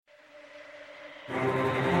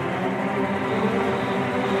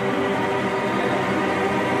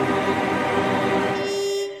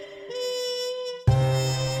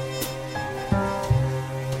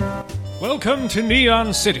Welcome to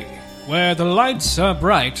Neon City, where the lights are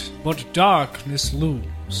bright, but darkness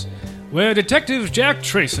looms. Where Detective Jack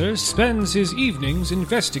Tracer spends his evenings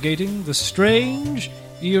investigating the strange,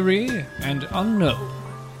 eerie, and unknown.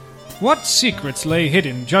 What secrets lay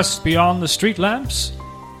hidden just beyond the street lamps?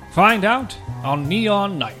 Find out on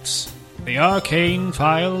Neon Nights, the arcane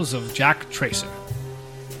files of Jack Tracer.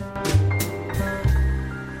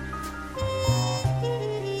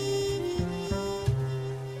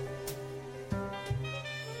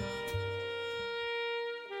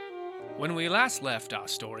 When we last left our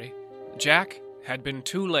story, Jack had been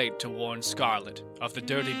too late to warn Scarlet of the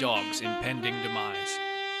Dirty Dog's impending demise.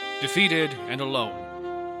 Defeated and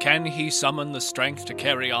alone, can he summon the strength to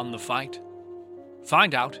carry on the fight?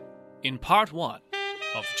 Find out in Part 1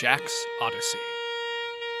 of Jack's Odyssey.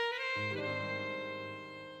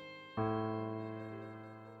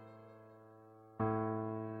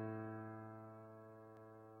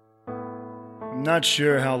 I'm not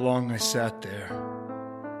sure how long I sat there,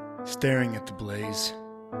 staring at the blaze.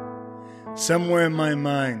 Somewhere in my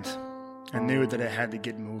mind, I knew that I had to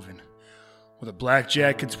get moving, or the Black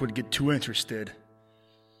Jackets would get too interested.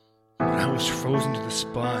 But I was frozen to the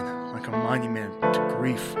spot, like a monument to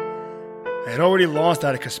grief. I had already lost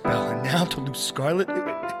Attica Spell, and now to lose Scarlet,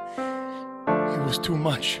 it was too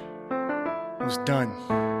much. It was done.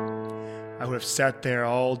 I would have sat there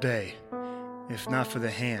all day, if not for the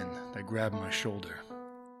hand that grabbed my shoulder.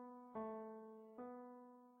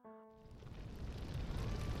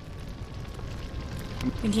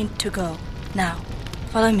 We need to go. Now.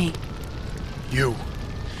 Follow me. You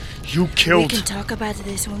killed... We can talk about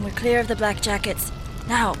this when we're clear of the Black Jackets.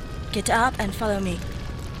 Now, get up and follow me.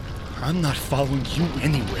 I'm not following you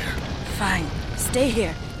anywhere. Fine. Stay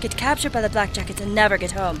here. Get captured by the Black Jackets and never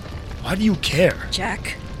get home. Why do you care?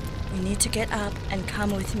 Jack, we need to get up and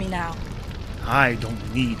come with me now. I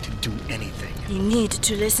don't need to do anything. You need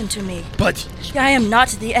to listen to me. But... I am not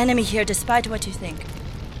the enemy here, despite what you think.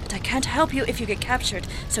 But I can't help you if you get captured,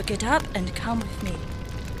 so get up and come with me.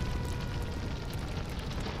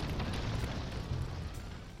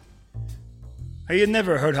 I had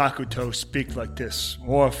never heard Hakuto speak like this,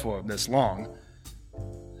 or for this long.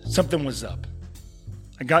 Something was up.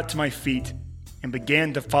 I got to my feet and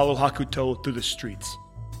began to follow Hakuto through the streets.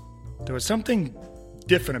 There was something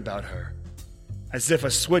different about her, as if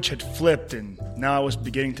a switch had flipped and now I was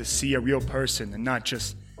beginning to see a real person and not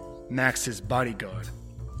just Max's bodyguard.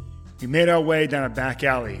 We made our way down a back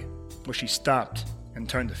alley where she stopped and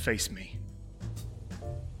turned to face me.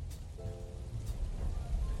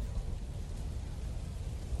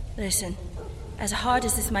 Listen, as hard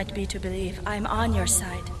as this might be to believe, I'm on your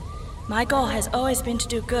side. My goal has always been to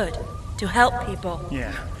do good, to help people.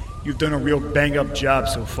 Yeah, you've done a real bang-up job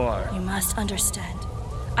so far. You must understand.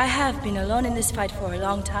 I have been alone in this fight for a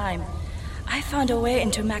long time. I found a way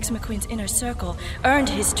into Max McQueen's inner circle, earned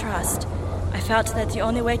his trust. I felt that the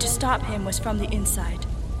only way to stop him was from the inside.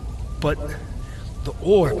 But the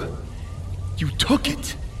orb, you took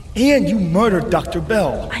it, and you murdered Dr.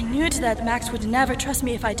 Bell. I knew that Max would never trust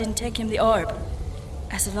me if I didn't take him the orb.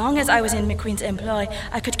 As long as I was in McQueen's employ,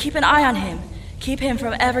 I could keep an eye on him, keep him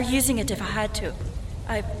from ever using it if I had to.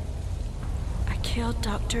 I killed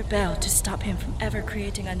Dr. Bell to stop him from ever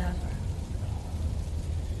creating another.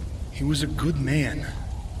 He was a good man.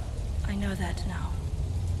 I know that now.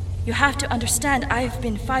 You have to understand, I've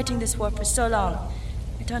been fighting this war for so long.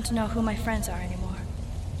 I don't know who my friends are anymore.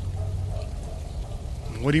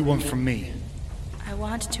 What do you want from me? I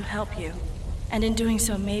want to help you. And in doing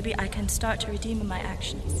so, maybe I can start to redeem my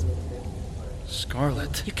actions.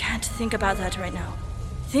 Scarlet. You can't think about that right now.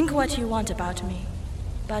 Think what you want about me.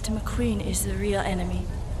 But McQueen is the real enemy.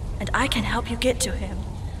 And I can help you get to him.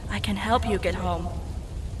 I can help you get home.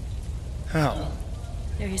 How?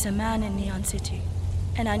 There is a man in Neon City.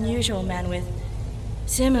 An unusual man with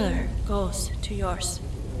similar goals to yours.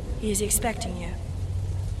 He is expecting you.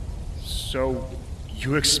 So,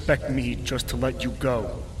 you expect me just to let you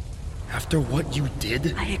go? After what you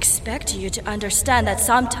did? I expect you to understand that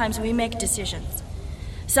sometimes we make decisions.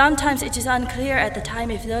 Sometimes it is unclear at the time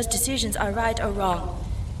if those decisions are right or wrong.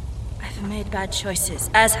 I've made bad choices,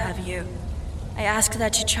 as have you. I ask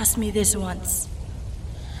that you trust me this once.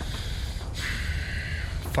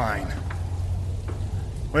 Fine.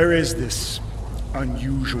 Where is this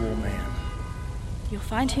unusual man? You'll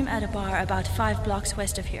find him at a bar about 5 blocks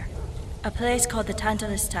west of here. A place called the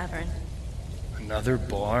Tantalus Tavern. Another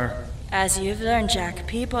bar? As you've learned, Jack,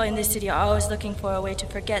 people in this city are always looking for a way to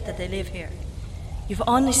forget that they live here. You've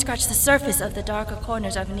only scratched the surface of the darker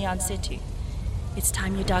corners of Neon City. It's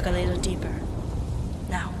time you dug a little deeper.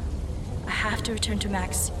 Now, I have to return to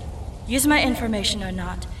Max. Use my information or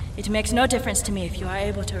not, it makes no difference to me if you are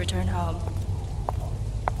able to return home.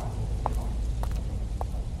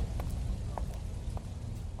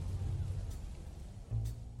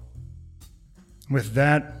 With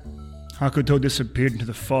that, Hakuto disappeared into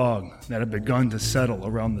the fog that had begun to settle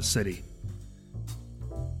around the city.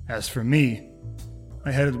 As for me,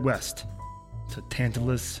 I headed west to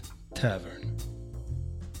Tantalus Tavern.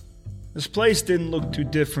 This place didn't look too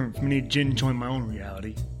different from any gin joint in my own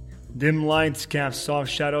reality. Dim lights cast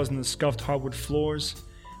soft shadows on the scuffed hardwood floors.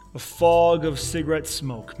 A fog of cigarette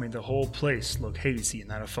smoke made the whole place look hazy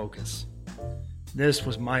and out of focus. This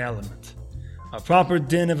was my element. A proper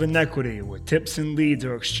den of inequity where tips and leads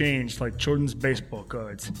are exchanged like children's baseball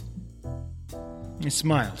cards. I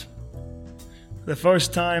smiled. For the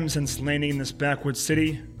first time since landing in this backward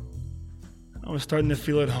city, I was starting to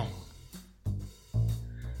feel at home.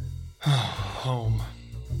 Home.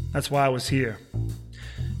 That's why I was here.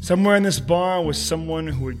 Somewhere in this bar was someone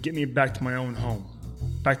who would get me back to my own home,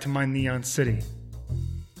 back to my Neon City,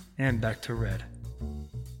 and back to Red.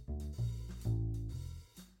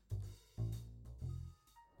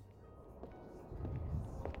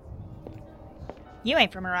 You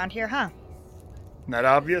ain't from around here, huh? Not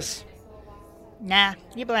obvious? Nah,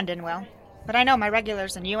 you blend in well. But I know my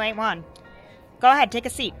regulars and you ain't one. Go ahead, take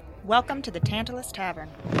a seat. Welcome to the Tantalus Tavern.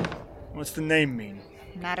 What's the name mean?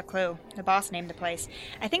 Not a clue. The boss named the place.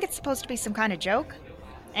 I think it's supposed to be some kind of joke.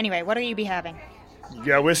 Anyway, what'll you be having? You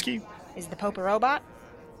got whiskey? Is the Pope a robot?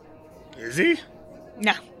 Is he?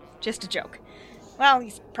 No, just a joke. Well,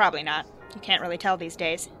 he's probably not. You can't really tell these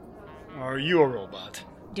days. Are you a robot?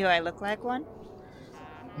 Do I look like one?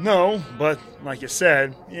 No, but like you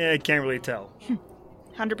said, I can't really tell.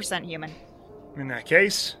 100% human. In that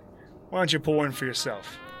case, why don't you pour one for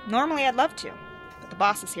yourself? Normally I'd love to, but the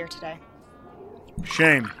boss is here today.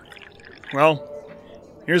 Shame. Well,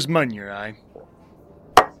 here's mud in your eye.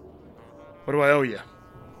 What do I owe you?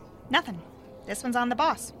 Nothing. This one's on the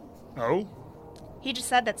boss. Oh? He just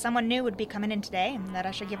said that someone new would be coming in today and that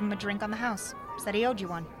I should give him a drink on the house. Said he owed you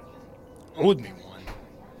one. Owed me one?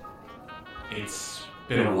 It's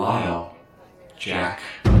been a while, Jack.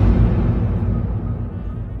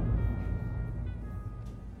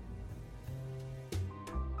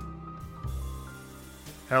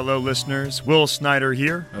 Hello, listeners. Will Snyder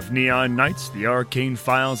here of Neon Knights, the arcane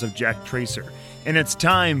files of Jack Tracer. And it's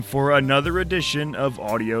time for another edition of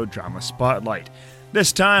Audio Drama Spotlight.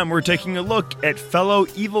 This time we're taking a look at fellow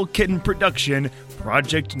Evil Kitten production,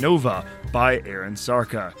 Project Nova, by Aaron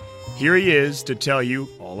Sarka. Here he is to tell you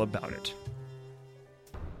all about it.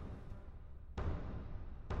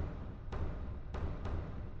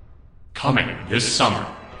 Coming this summer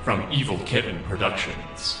from Evil Kitten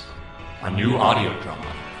Productions. A new audio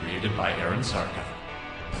drama created by Aaron Sarka.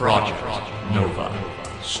 Project Nova.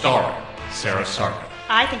 Starring Sarah Sarka.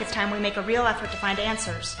 I think it's time we make a real effort to find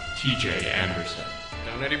answers. TJ Anderson.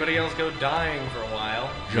 Don't anybody else go dying for a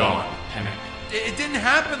while? John Pennick. It didn't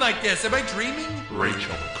happen like this. Am I dreaming?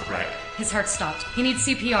 Rachel Craig. His heart stopped. He needs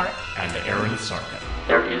CPR. And Aaron Sarka.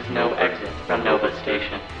 There is no exit from Nova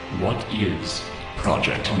Station. What is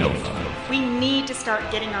Project Nova? We need to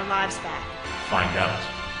start getting our lives back. Find out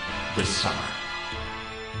this summer.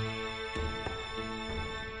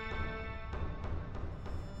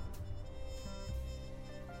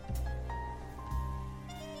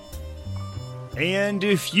 And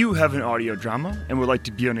if you have an audio drama and would like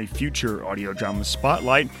to be on a future audio drama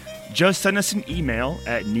spotlight, just send us an email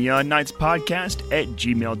at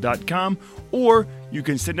neonnightspodcast@gmail.com, or you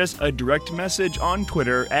can send us a direct message on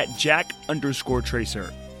Twitter at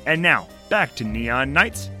Jack_Tracer. And now, back to Neon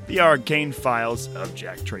Knights, the arcane files of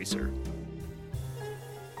Jack Tracer.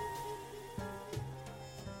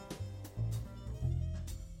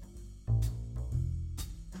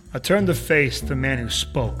 I turned to face the man who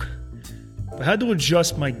spoke. I had to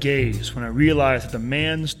adjust my gaze when I realized that the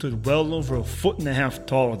man stood well over 1.5 feet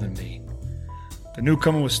taller than me. The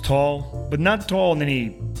newcomer was tall, but not tall in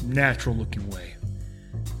any natural-looking way.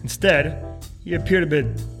 Instead, he appeared a bit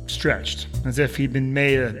stretched, as if he'd been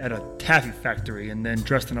made at a taffy factory and then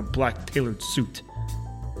dressed in a black tailored suit.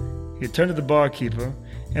 He had turned to the barkeeper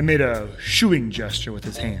and made a shooing gesture with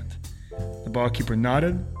his hand. The barkeeper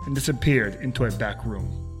nodded and disappeared into a back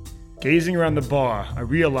room. Gazing around the bar, I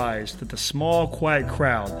realized that the small, quiet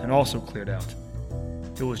crowd had also cleared out.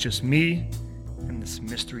 It was just me and this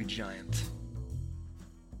mystery giant.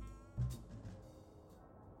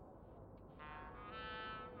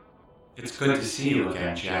 It's good to see you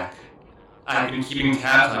again, Jack. I've been keeping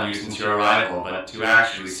tabs on you since your arrival, but to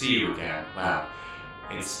actually see you again, wow,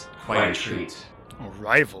 it's quite a treat. A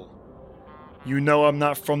rival? You know I'm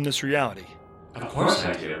not from this reality. Of course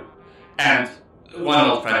I do. And one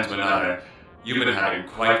old friend to another, you've been having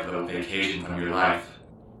quite a little vacation from your life.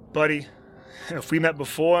 Buddy, if we met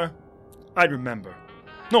before, I'd remember.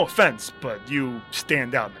 No offense, but you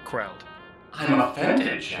stand out in the crowd. I'm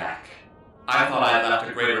offended, Jack. I thought I left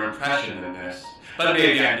a greater impression than this, but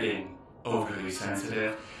maybe I'm being overly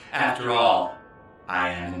sensitive. After all, I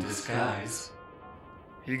am in disguise.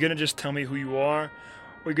 Are you gonna just tell me who you are, or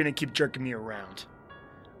are you gonna keep jerking me around?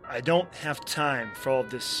 I don't have time for all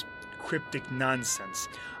this cryptic nonsense.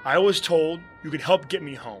 I was told you could help get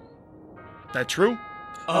me home. That true?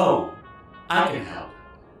 Oh, I can help.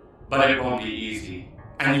 But it won't be easy.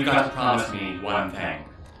 And you've got to promise me one thing.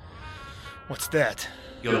 What's that?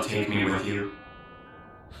 You'll take me with you?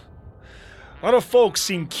 A lot of folks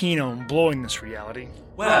seem keen on blowing this reality.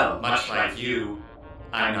 Well, much like you,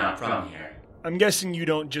 I'm not from here. I'm guessing you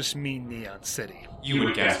don't just mean Neon City. You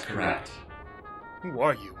would guess correct. Who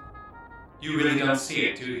are you? You really don't see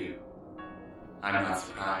it, do you? I'm not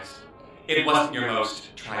surprised. It wasn't your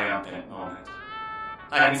most triumphant moment.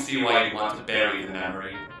 I can see why you want to bury the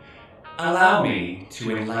memory. Allow me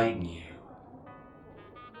to enlighten you.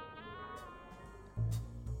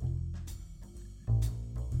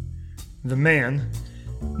 The man,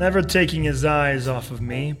 never taking his eyes off of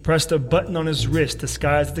me, pressed a button on his wrist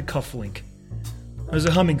disguised as the cufflink. There was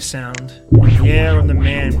a humming sound, and the air on the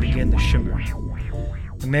man began to shimmer.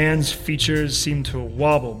 The man's features seemed to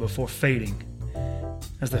wobble before fading.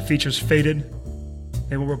 As the features faded,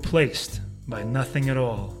 they were replaced by nothing at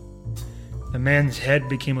all. The man's head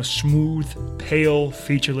became a smooth, pale,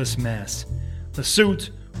 featureless mass. The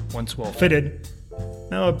suit, once well fitted,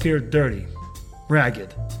 now appeared dirty,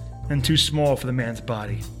 ragged, and too small for the man's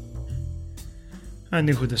body. I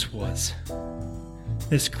knew who this was.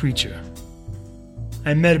 This creature.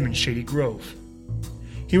 I met him in Shady Grove.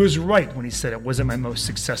 He was right when he said it wasn't my most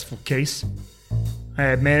successful case. I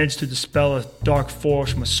had managed to dispel a dark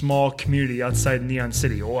force from a small community outside Neon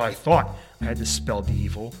City, or I thought I had dispelled the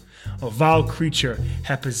evil. A vile creature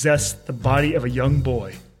had possessed the body of a young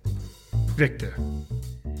boy. Victor.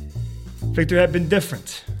 Victor had been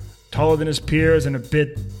different, taller than his peers and a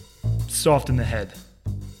bit soft in the head.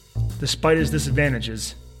 Despite his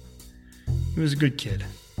disadvantages, he was a good kid.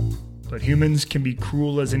 But humans can be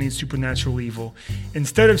cruel as any supernatural evil.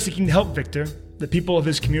 Instead of seeking to help Victor, the people of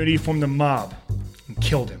his community formed a mob and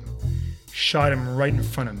killed him, shot him right in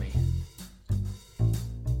front of me.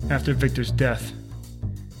 After Victor's death,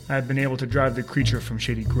 I had been able to drive the creature from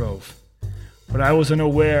Shady Grove, but I was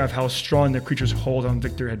unaware of how strong the creature's hold on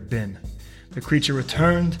Victor had been. The creature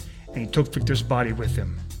returned, and he took Victor's body with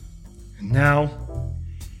him. And now,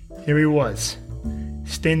 here he was,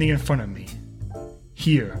 standing in front of me,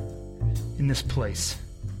 here, in this place.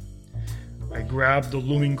 I grabbed the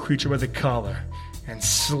looming creature by the collar and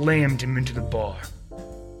slammed him into the bar.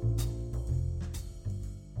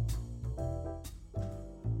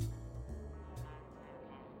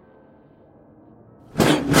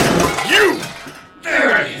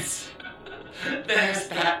 There's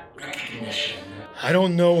that recognition. I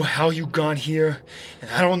don't know how you got here,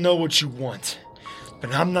 and I don't know what you want,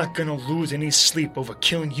 but I'm not gonna lose any sleep over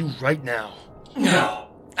killing you right now. No,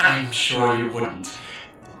 I'm sure you wouldn't.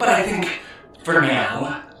 But I think, for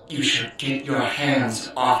now, you should get your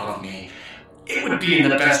hands off of me. It would be in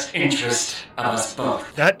the best interest of us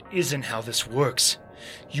both. That isn't how this works.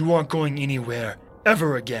 You aren't going anywhere,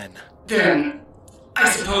 ever again. Then, I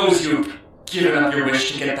suppose you've given up your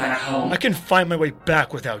wish to get back home. I can find my way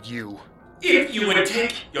back without you. If you would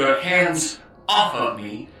take your hands off of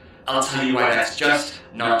me, I'll tell you why that's just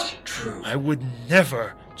not true. I would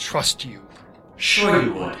never trust you. Sure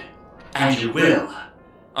you would. And you will.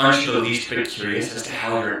 Aren't you the least bit curious as to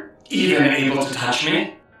how you're even able to touch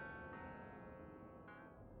me?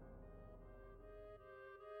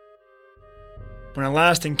 When I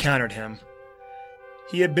last encountered him,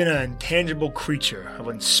 he had been an intangible creature of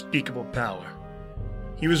unspeakable power.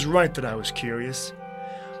 He was right that I was curious.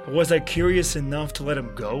 But was I curious enough to let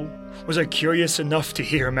him go? Was I curious enough to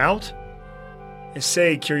hear him out? They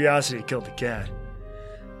say curiosity killed the cat.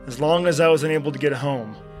 As long as I was unable to get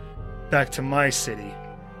home, back to my city,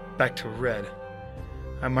 back to Red,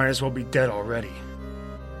 I might as well be dead already.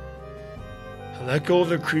 I let go of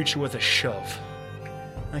the creature with a shove.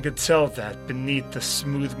 I could tell that beneath the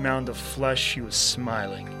smooth mound of flesh he was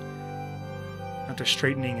smiling. After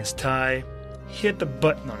straightening his tie, he hit the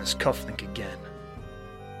button on his cufflink again.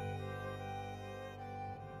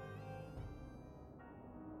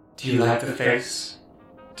 Do you like the face?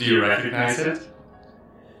 Do you recognize it?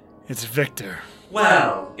 It's Victor.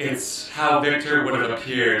 Well, it's how Victor would have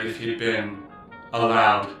appeared if he'd been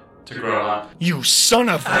allowed to grow up. You son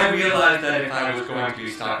of a... I realized that if I was going to be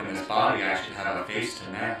stuck in this body, I should have a face to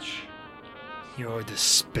match. You're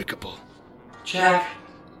despicable. Jack,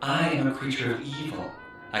 I am a creature of evil.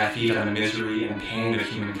 I feed on the misery and pain of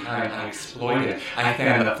humankind. I exploit it. I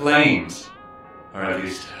fan the flames. Or at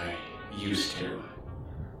least I used to.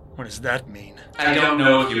 What does that mean? I don't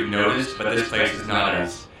know if you've noticed, but this place is not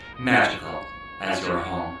as magical as your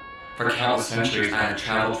home. For countless centuries, I have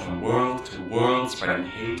traveled from world to world, spreading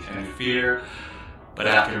hate and fear. But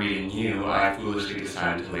after meeting you, I foolishly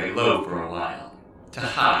decided to lay low for a while. To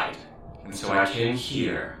hide. And so I came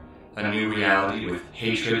here. A new reality with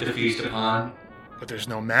hatred to feast upon. But there's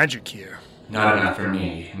no magic here. Not enough for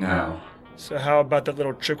me, no. So how about that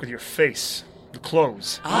little trick with your face? The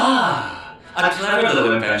clothes? Ah! A clever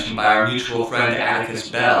little invention by our mutual friend Atticus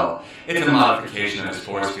Bell. It's a modification of his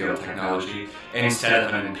force field technology. Instead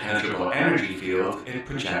of an impenetrable energy field, it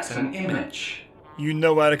projects an image. You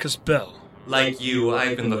know Atticus Bell? Like you,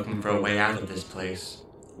 I've been looking for a way out of this place.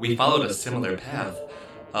 We followed a similar path,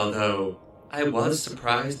 although I was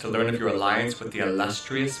surprised to learn of your alliance with the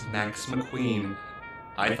illustrious Max McQueen.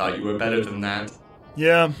 I thought you were better than that.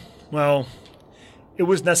 Yeah, well, it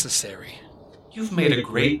was necessary. You've made a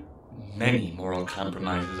great many moral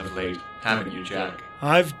compromises of late, haven't you, Jack?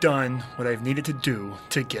 I've done what I've needed to do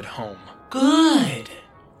to get home. Good.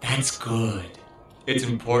 That's good. It's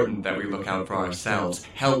important that we look out for ourselves,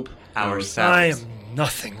 help ourselves. I am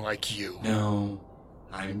nothing like you. No,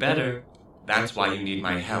 I'm better. That's why you need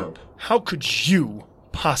my help. How could you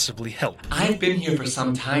possibly help? I've been here for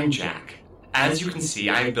some time, Jack. As you can see,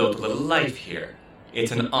 I've built a little life here.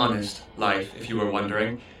 It's an honest life, if you were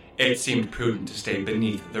wondering. It seemed prudent to stay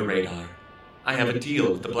beneath the radar. I have a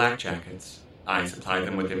deal with the Blackjackets. I supply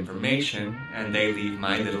them with information, and they leave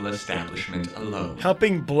my little establishment alone.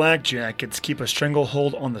 Helping Blackjackets keep a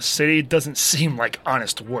stranglehold on the city doesn't seem like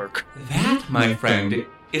honest work. That, my friend,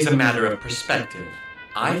 is a matter of perspective.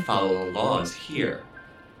 I follow the laws here.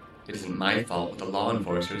 It isn't my fault what the law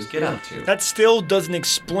enforcers get up to. That still doesn't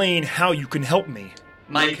explain how you can help me.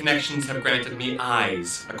 My connections have granted me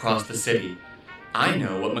eyes across the city. I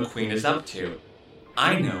know what McQueen is up to.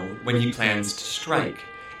 I know when he plans to strike.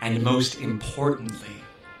 And most importantly,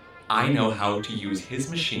 I know how to use his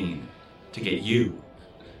machine to get you,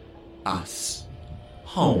 us,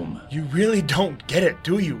 home. You really don't get it,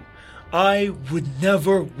 do you? I would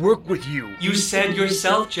never work with you. You said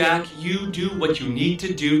yourself, Jack, you do what you need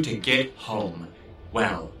to do to get home.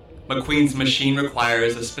 Well, McQueen's machine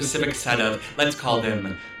requires a specific set of, let's call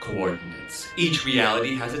them, coordinates. Each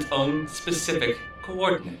reality has its own specific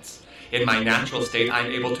coordinates. In my natural state,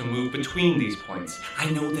 I'm able to move between these points. I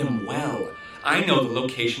know them well. I know the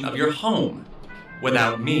location of your home.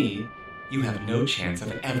 Without me, you have no chance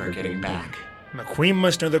of ever getting back. McQueen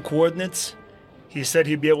must know the coordinates. He said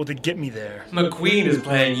he'd be able to get me there. McQueen is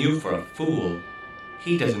playing you for a fool.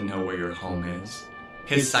 He doesn't know where your home is.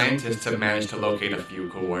 His scientists have managed to locate a few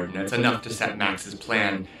coordinates, enough to set Max's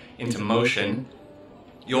plan into motion.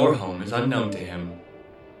 Your home is unknown to him,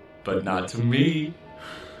 but not to me.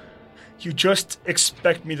 You just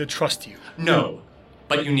expect me to trust you. No,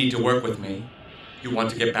 but you need to work with me. You want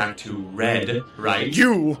to get back to Red, right?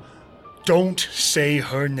 You don't say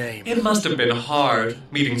her name. It must have been hard,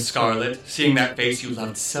 meeting Scarlet, seeing that face you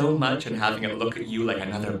loved so much and having it look at you like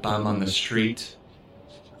another bum on the street.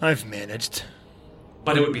 I've managed.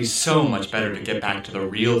 But it would be so much better to get back to the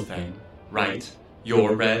real thing, right?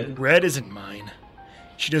 Your Red? Red isn't mine.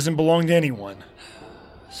 She doesn't belong to anyone.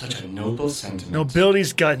 Such a noble sentiment.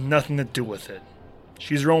 Nobility's got nothing to do with it.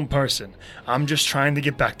 She's her own person. I'm just trying to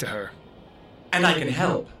get back to her. And I can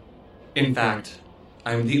help. In fact,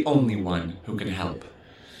 I'm the only one who can help.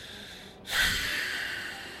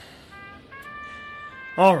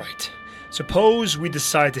 All right. Suppose we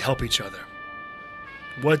decide to help each other.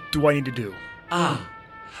 What do I need to do?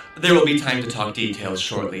 There will be time to talk details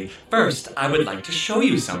shortly. First, I would like to show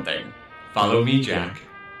you something. Follow me, Jack.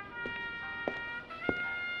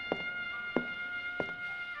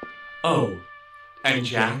 Oh, and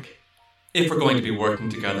Jack, if we're going to be working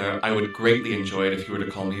together, I would greatly enjoy it if you were to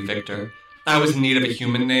call me Victor. I was in need of a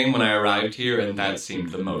human name when I arrived here, and that seemed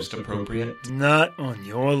the most appropriate. Not on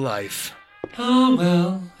your life. Oh,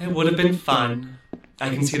 well, it would have been fun. I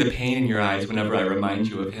can see the pain in your eyes whenever I remind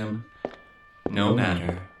you of him. No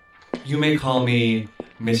matter. You may call me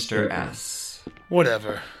Mr. S.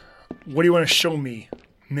 Whatever. What do you want to show me,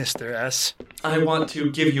 Mr. S? I want to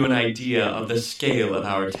give you an idea of the scale of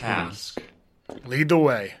our task. Lead the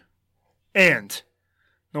way. And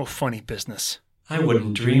no funny business. I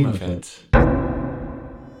wouldn't dream of it.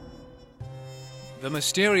 The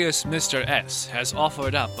mysterious Mr. S has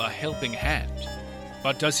offered up a helping hand.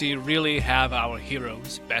 But does he really have our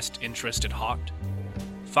hero's best interest at heart?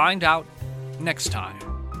 Find out next time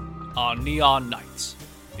on Neon Knights,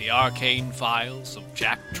 the arcane files of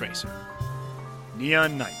Jack Tracer.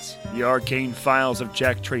 Neon Knights, the arcane files of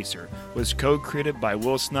Jack Tracer, was co-created by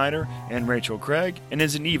Will Snyder and Rachel Craig and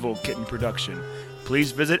is an Evil Kitten production.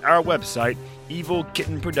 Please visit our website,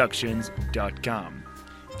 evilkittenproductions.com.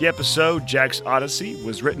 The episode, Jack's Odyssey,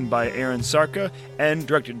 was written by Aaron Sarka and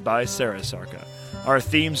directed by Sarah Sarka. Our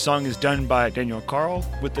theme song is done by Daniel Carl,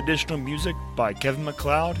 with additional music by Kevin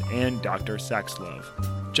MacLeod and Dr. Saxlove.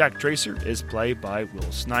 Jack Tracer is played by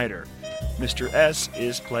Will Snyder. Mr. S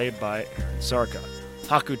is played by Aaron Sarka.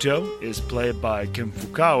 Hakuto is played by Kim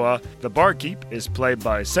Fukawa. The Barkeep is played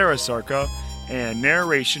by Sarah Sarka. And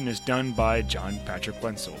narration is done by John Patrick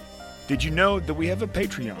Wenzel. Did you know that we have a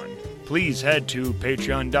Patreon? Please head to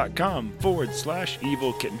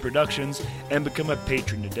patreon.com/Evil Kitten Productions and become a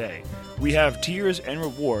patron today. We have tiers and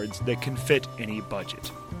rewards that can fit any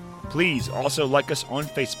budget. Please also like us on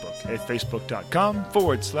Facebook at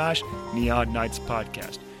facebook.com/Neon Knights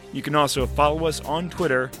Podcast. You can also follow us on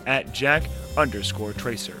Twitter at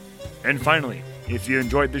Jack_Tracer. And finally, if you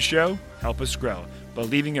enjoyed the show, help us grow by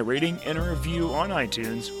leaving a rating and a review on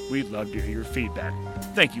iTunes. We'd love to hear your feedback.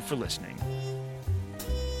 Thank you for listening.